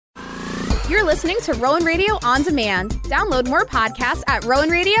You're listening to Rowan Radio On Demand. Download more podcasts at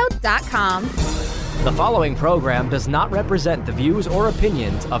rowanradio.com. The following program does not represent the views or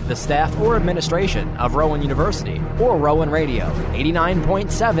opinions of the staff or administration of Rowan University or Rowan Radio,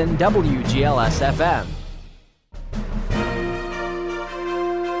 89.7 WGLS FM.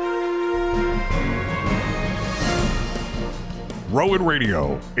 Rowan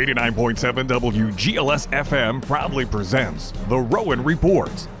Radio, 89.7 WGLS FM proudly presents The Rowan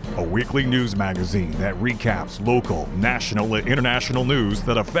Report, a weekly news magazine that recaps local, national, and international news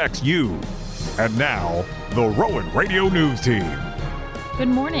that affects you. And now, the Rowan Radio News Team. Good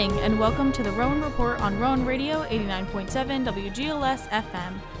morning and welcome to the Rowan Report on Rowan Radio 89.7 WGLS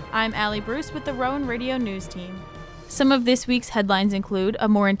FM. I'm Allie Bruce with the Rowan Radio News Team. Some of this week's headlines include a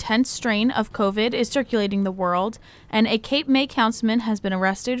more intense strain of COVID is circulating the world, and a Cape May councilman has been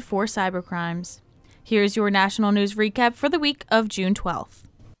arrested for cybercrimes. Here's your national news recap for the week of June 12th.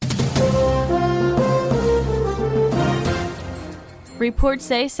 Reports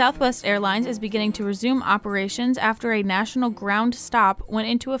say Southwest Airlines is beginning to resume operations after a national ground stop went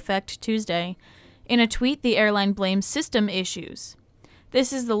into effect Tuesday. In a tweet, the airline blames system issues.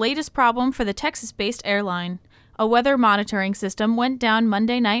 This is the latest problem for the Texas-based airline. A weather monitoring system went down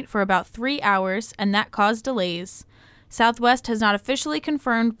Monday night for about 3 hours, and that caused delays. Southwest has not officially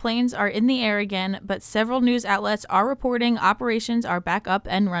confirmed planes are in the air again, but several news outlets are reporting operations are back up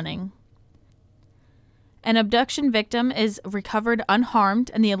and running. An abduction victim is recovered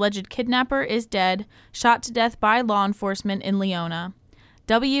unharmed, and the alleged kidnapper is dead, shot to death by law enforcement in Leona.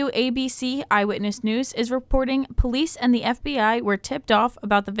 WABC Eyewitness News is reporting police and the FBI were tipped off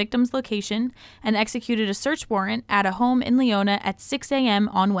about the victim's location and executed a search warrant at a home in Leona at 6 a.m.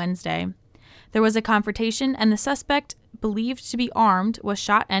 on Wednesday. There was a confrontation, and the suspect, believed to be armed, was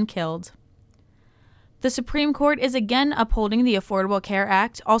shot and killed. The Supreme Court is again upholding the Affordable Care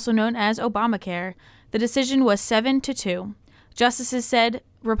Act, also known as Obamacare. The decision was 7-2. Justices said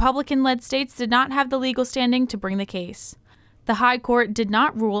Republican-led states did not have the legal standing to bring the case. The High Court did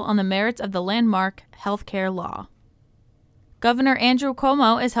not rule on the merits of the landmark health care law. Governor Andrew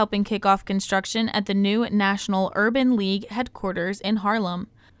Cuomo is helping kick off construction at the new National Urban League headquarters in Harlem.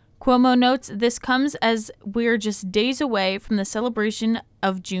 Cuomo notes this comes as we're just days away from the celebration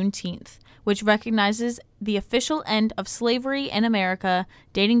of Juneteenth, which recognizes the official end of slavery in America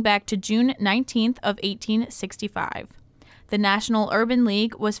dating back to June 19th of 1865. The National Urban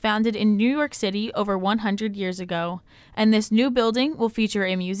League was founded in New York City over 100 years ago, and this new building will feature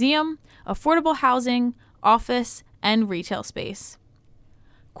a museum, affordable housing, office, and retail space.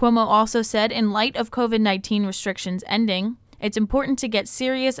 Cuomo also said in light of COVID-19 restrictions ending, it's important to get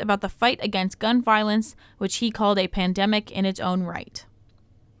serious about the fight against gun violence, which he called a pandemic in its own right.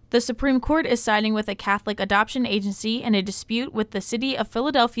 The Supreme Court is siding with a Catholic adoption agency in a dispute with the city of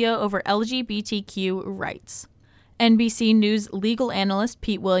Philadelphia over LGBTQ rights. NBC News legal analyst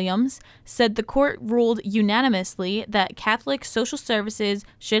Pete Williams said the court ruled unanimously that Catholic social services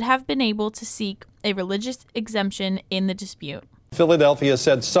should have been able to seek a religious exemption in the dispute. Philadelphia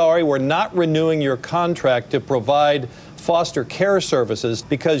said, sorry, we're not renewing your contract to provide foster care services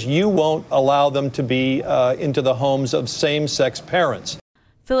because you won't allow them to be into the homes of same-sex parents.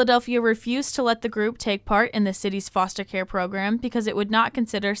 Philadelphia refused to let the group take part in the city's foster care program because it would not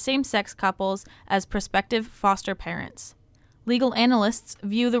consider same-sex couples as prospective foster parents. Legal analysts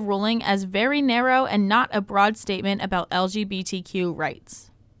view the ruling as very narrow and not a broad statement about LGBTQ rights.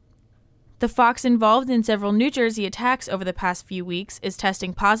 The fox involved in several New Jersey attacks over the past few weeks is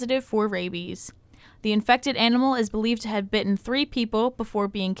testing positive for rabies. The infected animal is believed to have bitten 3 people before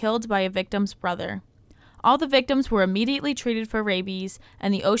being killed by a victim's brother. All the victims were immediately treated for rabies,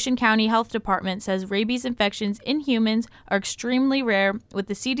 and the Ocean County Health Department says rabies infections in humans are extremely rare, with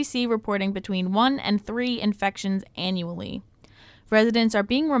the CDC reporting between 1 and 3 infections annually. Residents are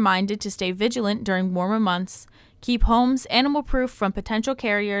being reminded to stay vigilant during warmer months, keep homes animal-proof from potential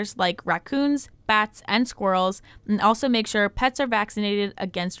carriers like raccoons, bats, and squirrels, and also make sure pets are vaccinated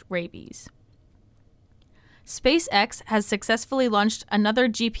against rabies. SpaceX has successfully launched another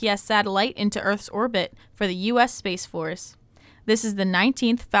GPS satellite into Earth's orbit for the U.S. Space Force. This is the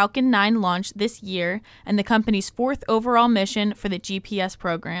 19th Falcon 9 launch this year and the company's 4th overall mission for the GPS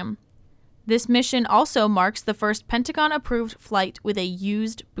program. This mission also marks the first Pentagon-approved flight with a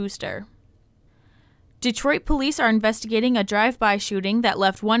used booster. Detroit police are investigating a drive-by shooting that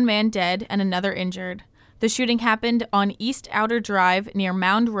left 1 man dead and another injured. The shooting happened on East Outer Drive near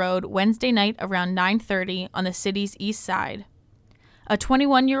Mound Road Wednesday night around 9:30 on the city's east side. A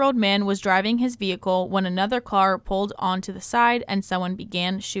 21-year-old man was driving his vehicle when another car pulled onto the side and someone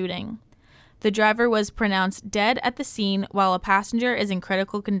began shooting. The driver was pronounced dead at the scene while a passenger is in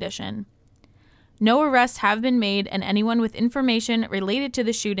critical condition. No arrests have been made, and anyone with information related to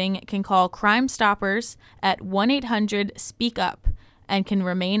the shooting can call Crime Stoppers at 1-800-SPEAK-UP and can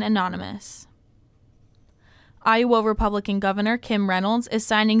remain anonymous. Iowa Republican Governor Kim Reynolds is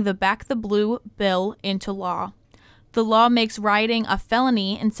signing the Back the Blue bill into law. The law makes rioting a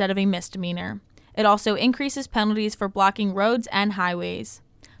felony instead of a misdemeanor. It also increases penalties for blocking roads and highways.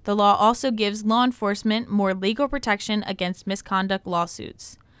 The law also gives law enforcement more legal protection against misconduct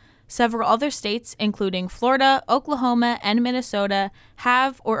lawsuits. Several other states, including Florida, Oklahoma, and Minnesota,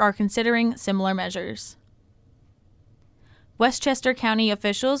 have or are considering similar measures. Westchester County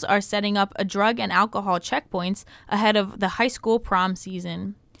officials are setting up a drug and alcohol checkpoints ahead of the high school prom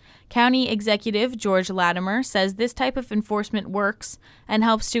season. County Executive George Latimer says this type of enforcement works and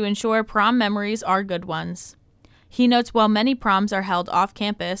helps to ensure prom memories are good ones. He notes while many proms are held off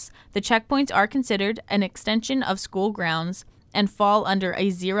campus, the checkpoints are considered an extension of school grounds and fall under a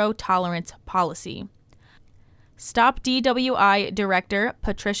zero-tolerance policy. Stop DWI Director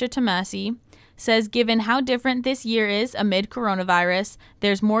Patricia Tomasi says given how different this year is amid coronavirus,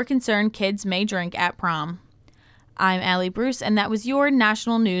 there's more concern kids may drink at prom. I'm Allie Bruce, and that was your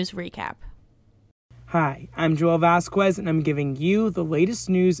National News Recap. Hi, I'm Joel Vasquez, and I'm giving you the latest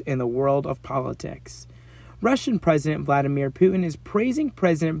news in the world of politics. Russian President Vladimir Putin is praising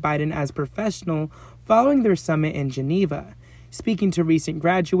President Biden as professional following their summit in Geneva. Speaking to recent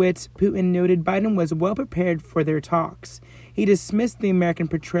graduates, Putin noted Biden was well prepared for their talks. He dismissed the American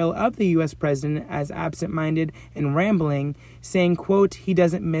portrayal of the U.S. president as absent-minded and rambling, saying, quote, he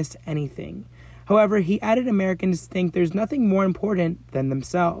doesn't miss anything. However, he added Americans think there's nothing more important than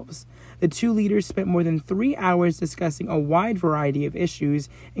themselves. The two leaders spent more than 3 hours discussing a wide variety of issues,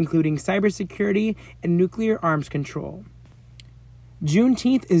 including cybersecurity and nuclear arms control.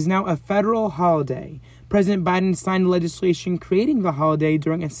 Juneteenth is now a federal holiday. President Biden signed legislation creating the holiday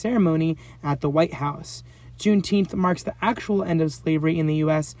during a ceremony at the White House. Juneteenth marks the actual end of slavery in the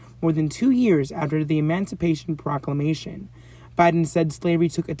U.S. more than 2 years after the Emancipation Proclamation. Biden said slavery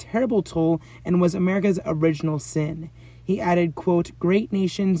took a terrible toll and was America's original sin. He added, quote, great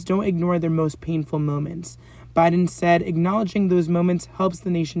nations don't ignore their most painful moments. Biden said acknowledging those moments helps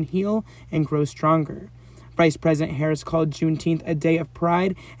the nation heal and grow stronger. Vice President Harris called Juneteenth a day of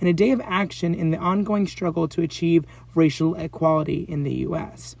pride and a day of action in the ongoing struggle to achieve racial equality in the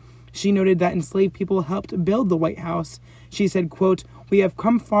U.S. She noted that enslaved people helped build the White House. She said, quote, we have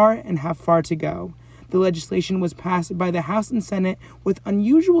come far and have far to go. The legislation was passed by the House and Senate with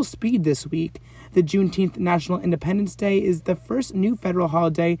unusual speed this week. The Juneteenth National Independence Day is the first new federal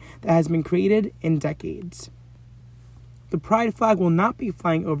holiday that has been created in decades. The pride flag will not be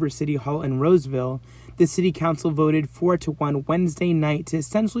flying over City Hall in Roseville. The City Council voted 4-1 Wednesday night to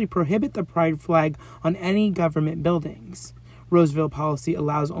essentially prohibit the pride flag on any government buildings. Roseville policy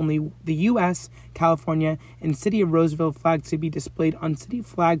allows only the U.S., California, and City of Roseville flags to be displayed on city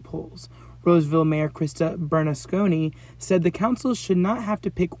flagpoles. Roseville Mayor Krista Bernasconi said the council should not have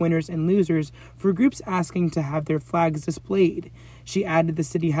to pick winners and losers for groups asking to have their flags displayed. She added the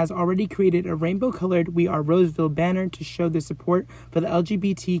city has already created a rainbow-colored We Are Roseville banner to show their support for the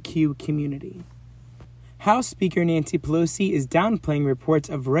LGBTQ community. House Speaker Nancy Pelosi is downplaying reports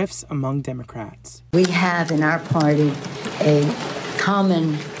of rifts among Democrats. We have in our party a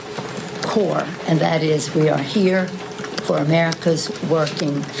common core, and that is we are here for America's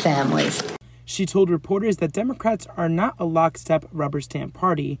working families. She told reporters that Democrats are not a lockstep rubber stamp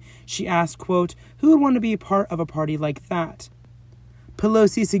party. She asked, quote, who would want to be a part of a party like that?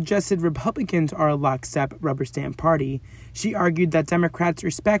 Pelosi suggested Republicans are a lockstep rubber stamp party. She argued that Democrats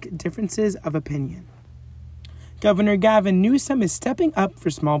respect differences of opinion. Governor Gavin Newsom is stepping up for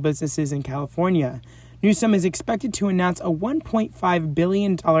small businesses in California. Newsom is expected to announce a $1.5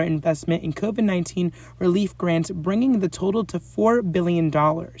 billion investment in COVID-19 relief grants, bringing the total to $4 billion.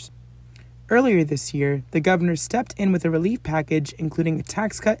 Earlier this year, the governor stepped in with a relief package, including a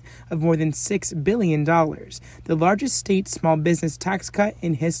tax cut of more than $6 billion, the largest state small business tax cut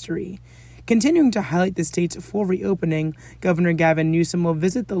in history. Continuing to highlight the state's full reopening, Governor Gavin Newsom will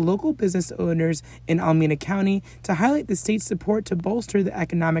visit the local business owners in Alameda County to highlight the state's support to bolster the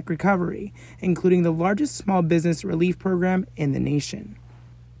economic recovery, including the largest small business relief program in the nation.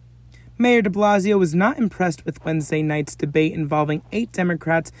 Mayor de Blasio was not impressed with Wednesday night's debate involving 8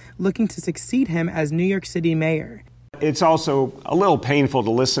 Democrats looking to succeed him as New York City mayor. It's also a little painful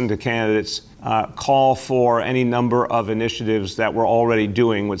to listen to candidates call for any number of initiatives that we're already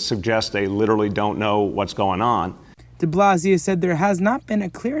doing, which suggests they literally don't know what's going on. De Blasio said there has not been a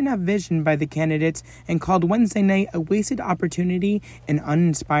clear enough vision by the candidates and called Wednesday night a wasted opportunity and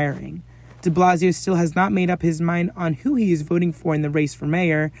uninspiring. De Blasio still has not made up his mind on who he is voting for in the race for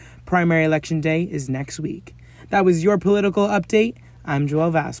mayor. Primary election day is next week. That was your political update. I'm Joel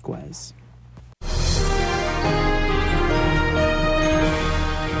Vasquez.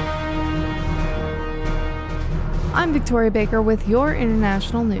 I'm Victoria Baker with your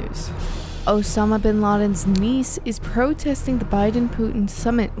international news. Osama bin Laden's niece is protesting the Biden-Putin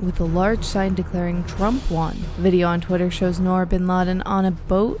summit with a large sign declaring Trump won. A video on Twitter shows Noor bin Laden on a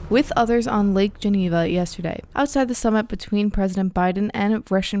boat with others on Lake Geneva yesterday, outside the summit between President Biden and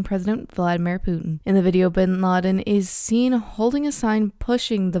Russian President Vladimir Putin. In the video, bin Laden is seen holding a sign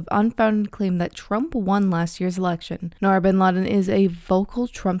pushing the unfounded claim that Trump won last year's election. Noor bin Laden is a vocal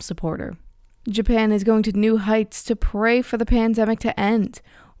Trump supporter. Japan is going to new heights to pray for the pandemic to end.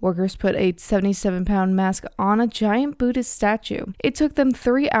 Workers put a 77-pound mask on a giant Buddhist statue. It took them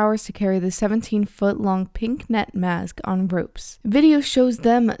 3 hours to carry the 17-foot-long pink net mask on ropes. Video shows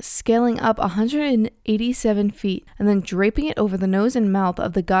them scaling up 187 feet and then draping it over the nose and mouth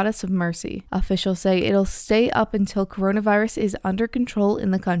of the Goddess of Mercy. Officials say it'll stay up until coronavirus is under control in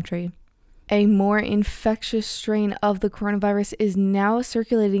the country. A more infectious strain of the coronavirus is now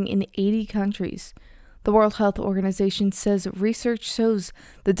circulating in 80 countries. The World Health Organization says research shows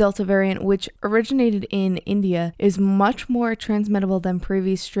the Delta variant, which originated in India, is much more transmittable than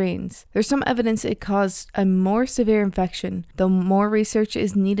previous strains. There's some evidence it caused a more severe infection, though more research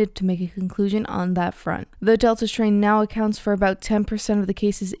is needed to make a conclusion on that front. The Delta strain now accounts for about 10% of the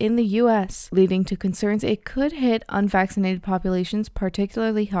cases in the U.S., leading to concerns it could hit unvaccinated populations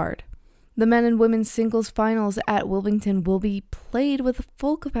particularly hard. The men and women's singles finals at Wilmington will be played with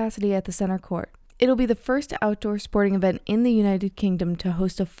full capacity at the center court. It'll be the first outdoor sporting event in the United Kingdom to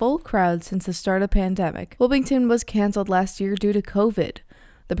host a full crowd since the start of the pandemic. Wilmington was canceled last year due to COVID.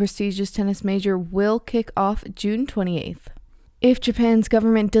 The prestigious tennis major will kick off June 28th. If Japan's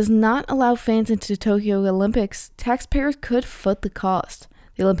government does not allow fans into Tokyo Olympics, taxpayers could foot the cost.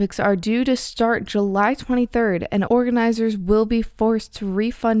 The Olympics are due to start July 23rd, and organizers will be forced to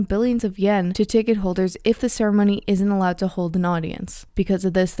refund billions of yen to ticket holders if the ceremony isn't allowed to hold an audience. Because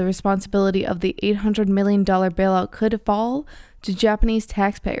of this, the responsibility of the $800 million bailout could fall to Japanese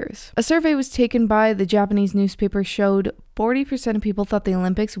taxpayers. A survey was taken by the Japanese newspaper showed 40% of people thought the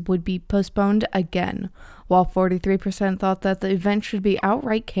Olympics would be postponed again, while 43% thought that the event should be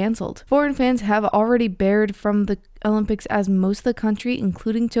outright canceled. Foreign fans have already barred from the Olympics as most of the country,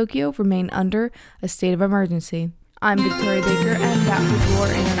 including Tokyo, remain under a state of emergency. I'm Victoria Baker, and that was your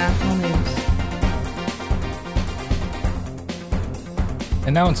international news.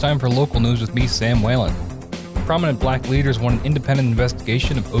 And now it's time for local news with me, Sam Whalen. Prominent black leaders want an independent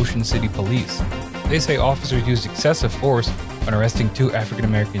investigation of Ocean City Police. They say officers used excessive force when arresting 2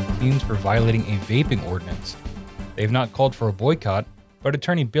 African-American teens for violating a vaping ordinance. They have not called for a boycott, but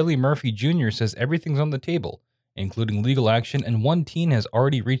attorney Billy Murphy Jr. says everything's on the table, including legal action, and one teen has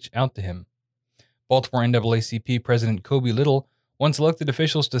already reached out to him. Baltimore NAACP President Kobe Little wants elected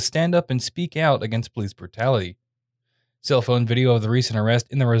officials to stand up and speak out against police brutality. Cell phone video of the recent arrest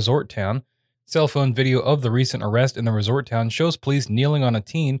in the resort town shows police kneeling on a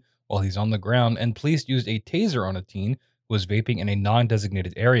teen while he's on the ground, and police used a taser on a teen who was vaping in a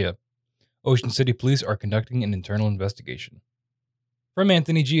non-designated area. Ocean City Police are conducting an internal investigation. From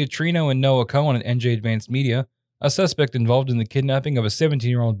Anthony Giatrino and Noah Cohen at NJ Advanced Media, a suspect involved in the kidnapping of a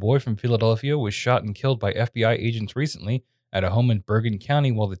 17-year-old boy from Philadelphia was shot and killed by FBI agents recently at a home in Bergen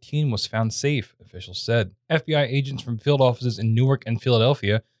County while the teen was found safe, officials said. FBI agents from field offices in Newark and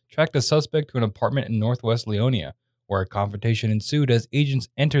Philadelphia tracked a suspect to an apartment in Northwest Leonia, where a confrontation ensued as agents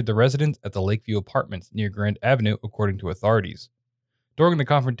entered the residence at the Lakeview Apartments near Grand Avenue, according to authorities. During the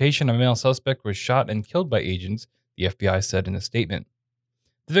confrontation, a male suspect was shot and killed by agents, the FBI said in a statement.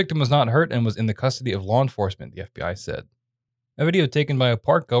 The victim was not hurt and was in the custody of law enforcement, the FBI said. A video taken by a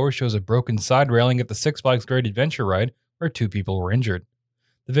park goer shows a broken side railing at the Six Flags Great Adventure ride where 2 people were injured.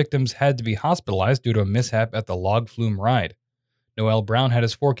 The victims had to be hospitalized due to a mishap at the log flume ride. Noel Brown had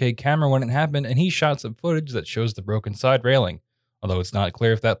his 4K camera when it happened, and he shot some footage that shows the broken side railing, although it's not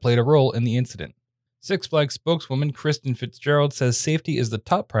clear if that played a role in the incident. Six Flags spokeswoman Kristen Fitzgerald says safety is the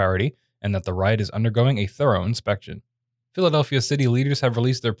top priority and that the ride is undergoing a thorough inspection. Philadelphia city leaders have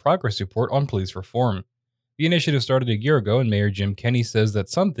released their progress report on police reform. The initiative started a year ago, and Mayor Jim Kenney says that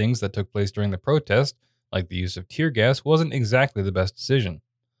some things that took place during the protest, like the use of tear gas, wasn't exactly the best decision.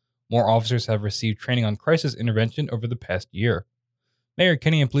 More officers have received training on crisis intervention over the past year. Mayor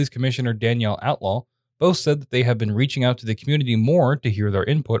Kenney and Police Commissioner Danielle Outlaw both said that they have been reaching out to the community more to hear their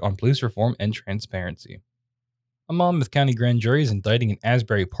input on police reform and transparency. A Monmouth County grand jury is indicting an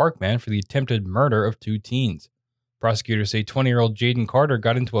Asbury Park man for the attempted murder of 2 teens. Prosecutors say 20-year-old Jaden Carter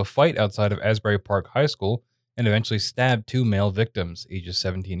got into a fight outside of Asbury Park High School and eventually stabbed 2 male victims, ages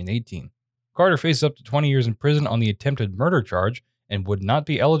 17 and 18. Carter faces up to 20 years in prison on the attempted murder charge and would not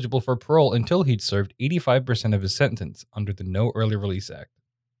be eligible for parole until he'd served 85% of his sentence under the No Early Release Act.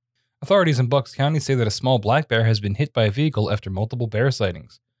 Authorities in Bucks County say that a small black bear has been hit by a vehicle after multiple bear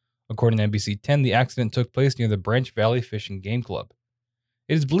sightings. According to NBC 10, the accident took place near the Branch Valley Fish and Game Club.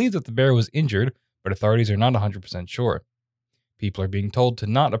 It is believed that the bear was injured, but authorities are not 100% sure. People are being told to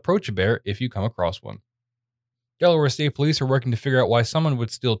not approach a bear if you come across one. Delaware State Police are working to figure out why someone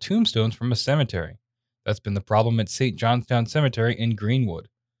would steal tombstones from a cemetery. That's been the problem at St. Johnstown Cemetery in Greenwood.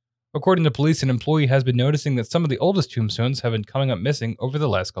 According to police, an employee has been noticing that some of the oldest tombstones have been coming up missing over the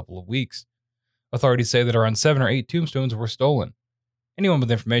last couple of weeks. Authorities say that around 7 or 8 tombstones were stolen. Anyone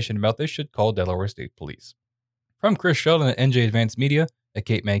with information about this should call Delaware State Police. From Chris Sheldon at NJ Advanced Media, a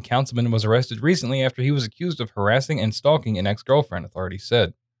Cape May councilman was arrested recently after he was accused of harassing and stalking an ex-girlfriend, authorities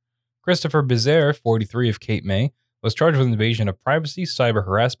said. Christopher Bizaire, 43 of Cape May, was charged with invasion of privacy, cyber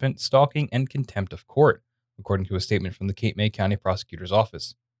harassment, stalking, and contempt of court, according to a statement from the Cape May County Prosecutor's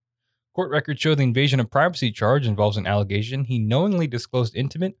Office. Court records show the invasion of privacy charge involves an allegation he knowingly disclosed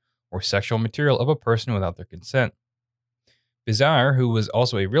intimate or sexual material of a person without their consent. Bizaire, who was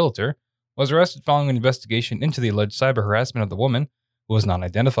also a realtor, was arrested following an investigation into the alleged cyber harassment of the woman, who was not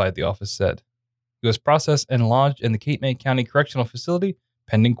identified, the office said. He was processed and lodged in the Cape May County Correctional Facility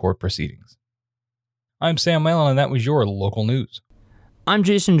pending court proceedings. I'm Sam Whalen, and that was your local news. I'm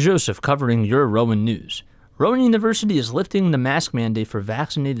Jason Joseph, covering your Rowan News. Rowan University is lifting the mask mandate for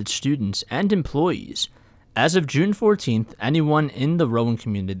vaccinated students and employees. As of June 14th, anyone in the Rowan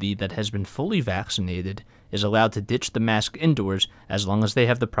community that has been fully vaccinated is allowed to ditch the mask indoors as long as they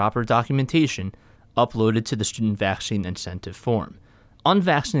have the proper documentation uploaded to the Student Vaccine Incentive Form.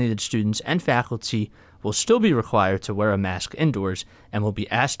 Unvaccinated students and faculty will still be required to wear a mask indoors and will be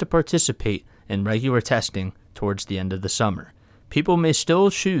asked to participate in regular testing towards the end of the summer. People may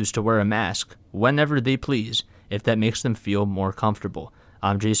still choose to wear a mask whenever they please if that makes them feel more comfortable.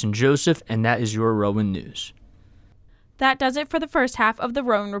 I'm Jason Joseph, and that is your Rowan News. That does it for the first half of the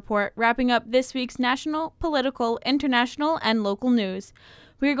Rowan Report, wrapping up this week's national, political, international, and local news.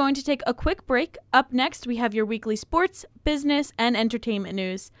 We are going to take a quick break. Up next, we have your weekly sports, business, and entertainment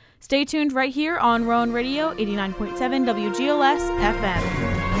news. Stay tuned right here on Rowan Radio 89.7 WGLS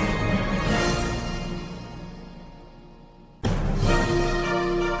FM.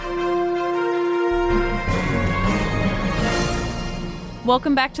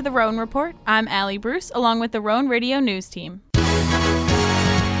 Welcome back to the Rowan Report. I'm Allie Bruce, along with the Rowan Radio News team.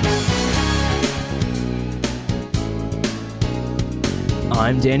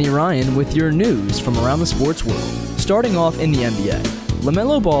 I'm Danny Ryan with your news from around the sports world. Starting off in the NBA.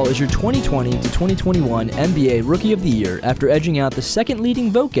 LaMelo Ball is your 2020 to 2021 NBA Rookie of the Year after edging out the second leading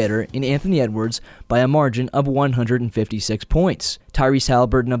vote getter in Anthony Edwards by a margin of 156 points. Tyrese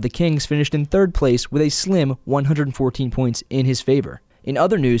Halliburton of the Kings finished in third place with a slim 114 points in his favor. In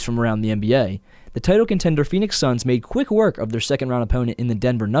other news from around the NBA, the title contender Phoenix Suns made quick work of their second-round opponent in the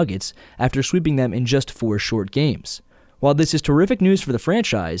Denver Nuggets after sweeping them in just 4 short games. While this is terrific news for the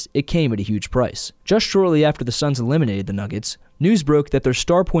franchise, it came at a huge price. Just shortly after the Suns eliminated the Nuggets, news broke that their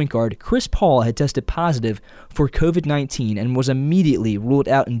star point guard Chris Paul had tested positive for COVID-19 and was immediately ruled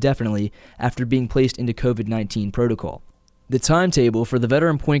out indefinitely after being placed into COVID-19 protocol. The timetable for the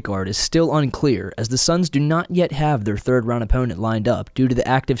veteran point guard is still unclear, as the Suns do not yet have their third-round opponent lined up due to the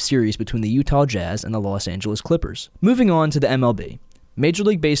active series between the Utah Jazz and the Los Angeles Clippers. Moving on to the MLB. Major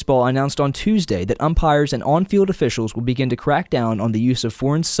League Baseball announced on Tuesday that umpires and on-field officials will begin to crack down on the use of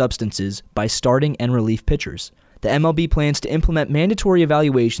foreign substances by starting and relief pitchers. The MLB plans to implement mandatory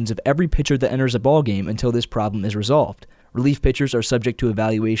evaluations of every pitcher that enters a ballgame until this problem is resolved. Relief pitchers are subject to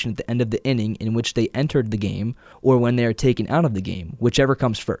evaluation at the end of the inning in which they entered the game or when they are taken out of the game, whichever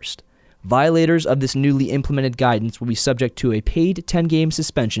comes first. Violators of this newly implemented guidance will be subject to a paid 10-game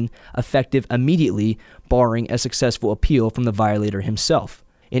suspension effective immediately, barring a successful appeal from the violator himself.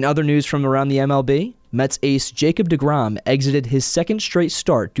 In other news from around the MLB, Mets ace Jacob deGrom exited his second straight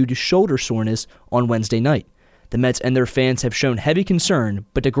start due to shoulder soreness on Wednesday night. The Mets and their fans have shown heavy concern,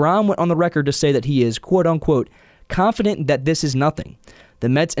 but deGrom went on the record to say that he is, quote-unquote, confident that this is nothing. The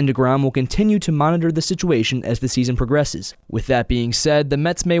Mets and deGrom will continue to monitor the situation as the season progresses. With that being said, the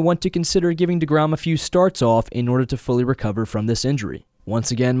Mets may want to consider giving deGrom a few starts off in order to fully recover from this injury. Once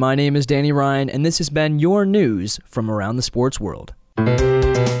again, my name is Danny Ryan, and this has been your news from around the sports world.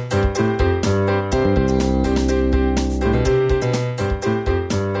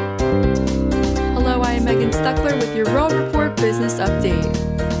 Hello, I am Megan Stuckler with your Rowan Report Business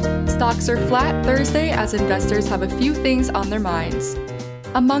Update. Stocks are flat Thursday as investors have a few things on their minds.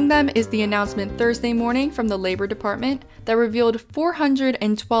 Among them is the announcement Thursday morning from the Labor Department that revealed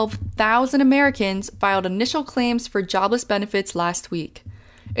 412,000 Americans filed initial claims for jobless benefits last week.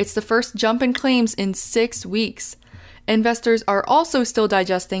 It's the first jump in claims in 6 weeks. Investors are also still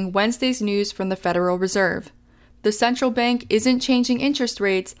digesting Wednesday's news from the Federal Reserve. The central bank isn't changing interest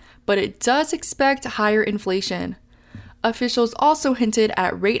rates, but it does expect higher inflation. Officials also hinted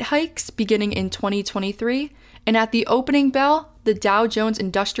at rate hikes beginning in 2023, and at the opening bell, the Dow Jones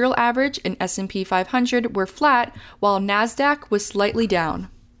Industrial Average and S&P 500 were flat, while Nasdaq was slightly down.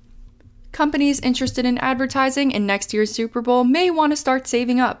 Companies interested in advertising in next year's Super Bowl may want to start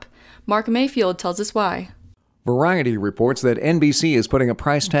saving up. Mark Mayfield tells us why. Variety reports that NBC is putting a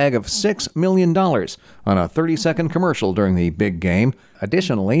price tag of $6 million on a 30-second commercial during the big game.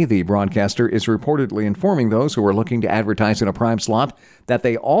 Additionally, the broadcaster is reportedly informing those who are looking to advertise in a prime slot that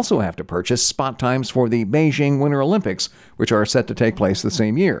they also have to purchase spot times for the Beijing Winter Olympics, which are set to take place the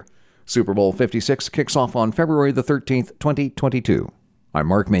same year. Super Bowl 56 kicks off on February the 13th, 2022. I'm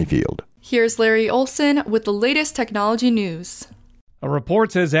Mark Mayfield. Here's Larry Olson with the latest technology news. A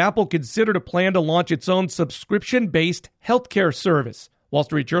report says Apple considered a plan to launch its own subscription-based healthcare service. Wall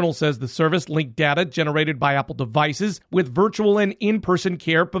Street Journal says the service linked data generated by Apple devices with virtual and in-person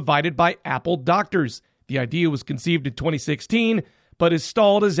care provided by Apple doctors. The idea was conceived in 2016, but is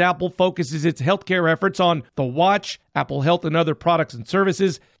stalled as Apple focuses its healthcare efforts on the Watch, Apple Health, and other products and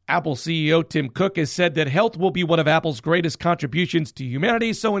services. Apple CEO Tim Cook has said that health will be one of Apple's greatest contributions to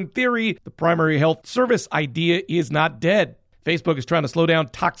humanity, so in theory, the primary health service idea is not dead. Facebook is trying to slow down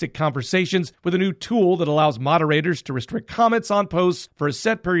toxic conversations with a new tool that allows moderators to restrict comments on posts for a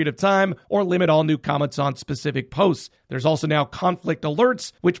set period of time or limit all new comments on specific posts. There's also now conflict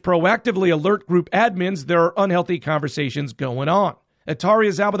alerts, which proactively alert group admins there are unhealthy conversations going on. Atari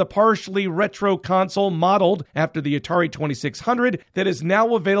is out with a partially retro console modeled after the Atari 2600 that is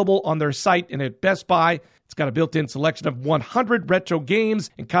now available on their site and at Best Buy. It's got a built-in selection of 100 retro games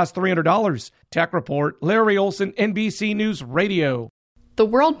and costs $300. Tech Report, Larry Olson, NBC News Radio. The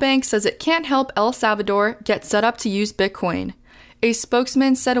World Bank says it can't help El Salvador get set up to use Bitcoin. A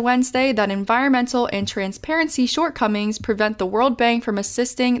spokesman said Wednesday that environmental and transparency shortcomings prevent the World Bank from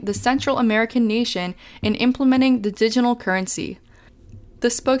assisting the Central American nation in implementing the digital currency. The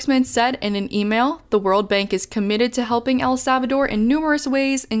spokesman said in an email, the World Bank is committed to helping El Salvador in numerous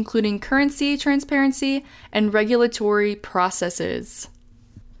ways, including currency transparency and regulatory processes.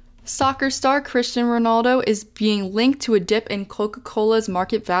 Soccer star Cristiano Ronaldo is being linked to a dip in Coca-Cola's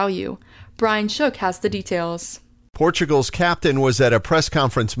market value. Brian Shook has the details. Portugal's captain was at a press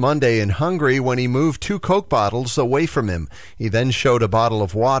conference Monday in Hungary when he moved 2 Coke bottles away from him. He then showed a bottle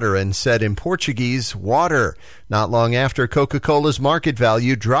of water and said in Portuguese, water. Not long after, Coca-Cola's market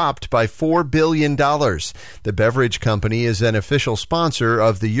value dropped by $4 billion. The beverage company is an official sponsor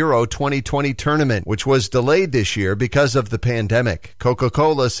of the Euro 2020 tournament, which was delayed this year because of the pandemic.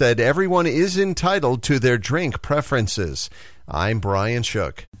 Coca-Cola said everyone is entitled to their drink preferences. I'm Brian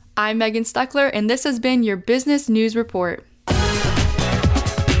Shook. I'm Megan Stuckler, and this has been your Business News Report.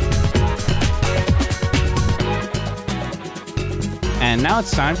 And now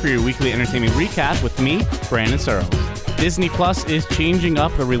it's time for your weekly entertainment recap with me, Brandon Searles. Disney Plus is changing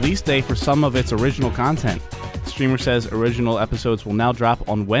up the release day for some of its original content. The streamer says original episodes will now drop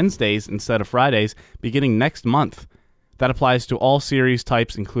on Wednesdays instead of Fridays, beginning next month. That applies to all series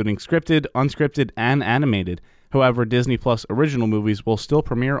types, including scripted, unscripted, and animated. However, Disney Plus original movies will still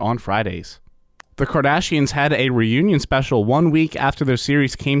premiere on Fridays. The Kardashians had a reunion special 1 week after their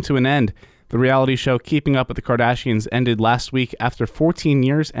series came to an end. The reality show Keeping Up with the Kardashians ended last week after 14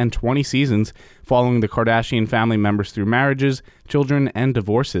 years and 20 seasons, following the Kardashian family members through marriages, children, and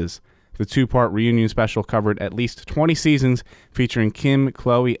divorces. The 2-part reunion special covered at least 20 seasons, featuring Kim,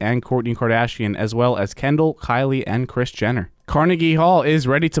 Khloe, and Kourtney Kardashian, as well as Kendall, Kylie, and Kris Jenner. Carnegie Hall is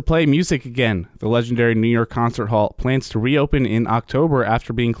ready to play music again. The legendary New York Concert Hall plans to reopen in October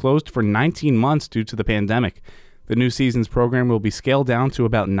after being closed for 19 months due to the pandemic. The new season's program will be scaled down to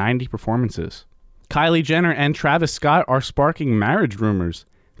about 90 performances. Kylie Jenner and Travis Scott are sparking marriage rumors.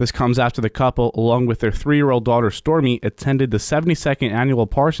 This comes after the couple, along with their 3-year-old daughter Stormy, attended the 72nd annual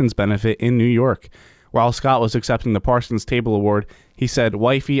Parsons benefit in New York. While Scott was accepting the Parsons Table Award, he said,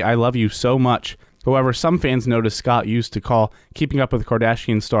 "Wifey, I love you so much." However, some fans noticed Scott used to call Keeping Up with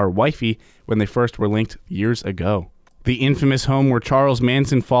Kardashian star wifey when they first were linked years ago. The infamous home where Charles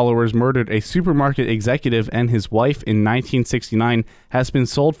Manson followers murdered a supermarket executive and his wife in 1969 has been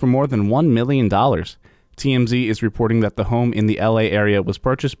sold for more than $1 million. TMZ is reporting that the home in the LA area was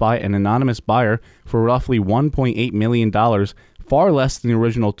purchased by an anonymous buyer for roughly $1.8 million far less than the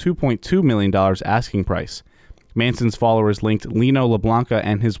original $2.2 million asking price. Manson's followers linked Lino LeBlanca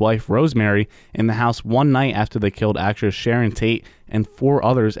and his wife Rosemary in the house one night after they killed actress Sharon Tate and 4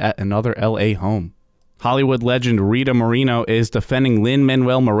 others at another LA home. Hollywood legend Rita Moreno is defending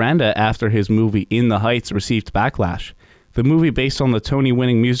Lin-Manuel Miranda after his movie In the Heights received backlash. The movie, based on the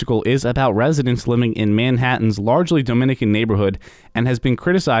Tony-winning musical, is about residents living in Manhattan's largely Dominican neighborhood and has been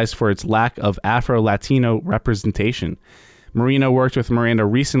criticized for its lack of Afro-Latino representation. Moreno worked with Miranda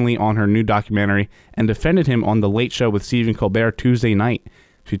recently on her new documentary and defended him on The Late Show with Stephen Colbert Tuesday night.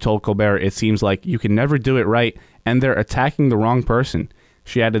 She told Colbert, "It seems like you can never do it right, and they're attacking the wrong person."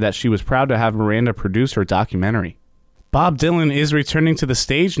 She added that she was proud to have Miranda produce her documentary. Bob Dylan is returning to the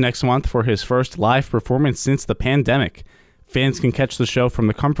stage next month for his first live performance since the pandemic. Fans can catch the show from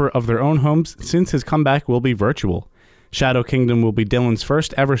the comfort of their own homes since his comeback will be virtual. Shadow Kingdom will be Dylan's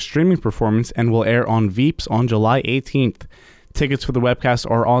first ever streaming performance and will air on Veeps on July 18th. Tickets for the webcast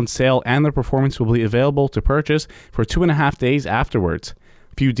are on sale and the performance will be available to purchase for 2.5 days afterwards.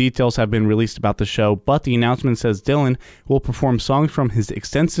 Few details have been released about the show, but the announcement says Dylan will perform songs from his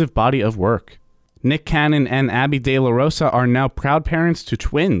extensive body of work. Nick Cannon and Abby De La Rosa are now proud parents to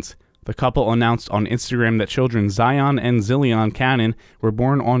twins. The couple announced on Instagram that children Zion and Zillion Cannon were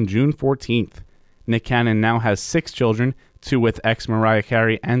born on June 14th. Nick Cannon now has 6 children, 2 with ex-Mariah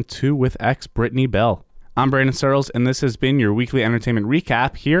Carey and 2 with ex-Brittany Bell. I'm Brandon Searles, and this has been your weekly entertainment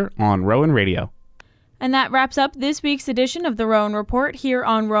recap here on Rowan Radio. And that wraps up this week's edition of the Rowan Report here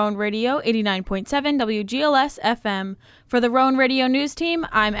on Rowan Radio 89.7 WGLS FM. For the Rowan Radio News Team,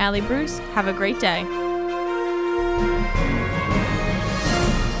 I'm Allie Bruce. Have a great day.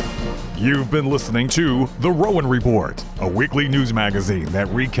 You've been listening to The Rowan Report, a weekly news magazine that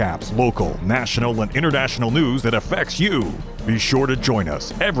recaps local, national, and international news that affects you. Be sure to join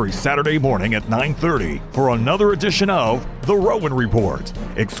us every Saturday morning at 9:30 for another edition of The Rowan Report,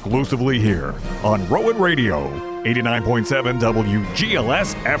 exclusively here on Rowan Radio, 89.7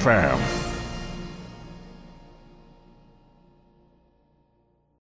 WGLS FM.